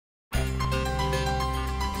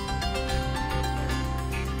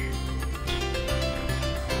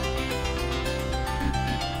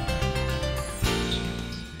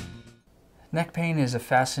Neck pain is a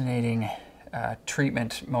fascinating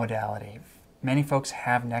treatment modality. Many folks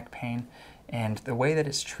have neck pain, and the way that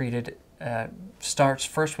it's treated starts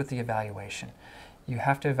first with the evaluation. You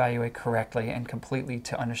have to evaluate correctly and completely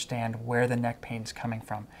to understand where the neck pain is coming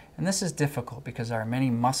from. And this is difficult because there are many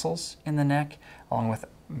muscles in the neck along with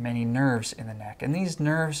many nerves in the neck. And these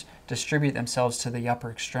nerves distribute themselves to the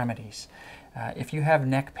upper extremities. If you have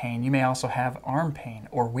neck pain, you may also have arm pain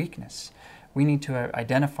or weakness. We need to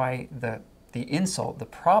identify the insult, the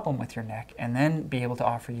problem with your neck, and then be able to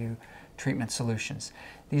offer you treatment solutions.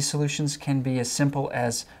 These solutions can be as simple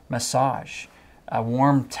as massage, a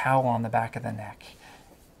warm towel on the back of the neck,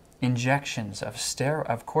 injections of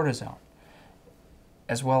cortisone,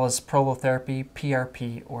 as well as prolotherapy,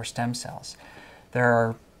 PRP, or stem cells. There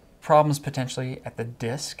are problems potentially at the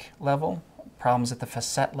disc level, problems at the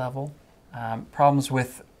facet level, problems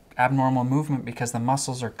with abnormal movement because the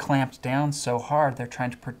muscles are clamped down so hard they're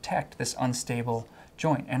trying to protect this unstable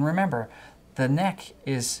joint. And remember, the neck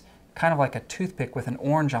is kind of like a toothpick with an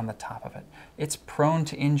orange on the top of it. It's prone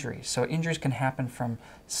to injury. So injuries can happen from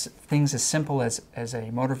things as simple as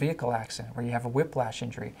a motor vehicle accident where you have a whiplash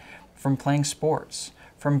injury, from playing sports,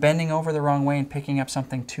 from bending over the wrong way and picking up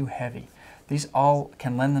something too heavy. These all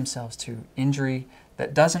can lend themselves to injury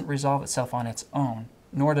that doesn't resolve itself on its own,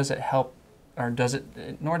 nor does it help, nor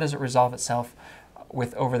does it resolve itself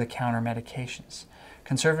with over-the-counter medications.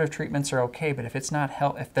 Conservative treatments are okay, but if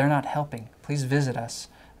they're not helping, please visit us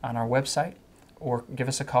on our website or give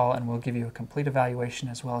us a call and we'll give you a complete evaluation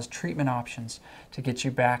as well as treatment options to get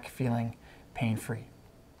you back feeling pain-free.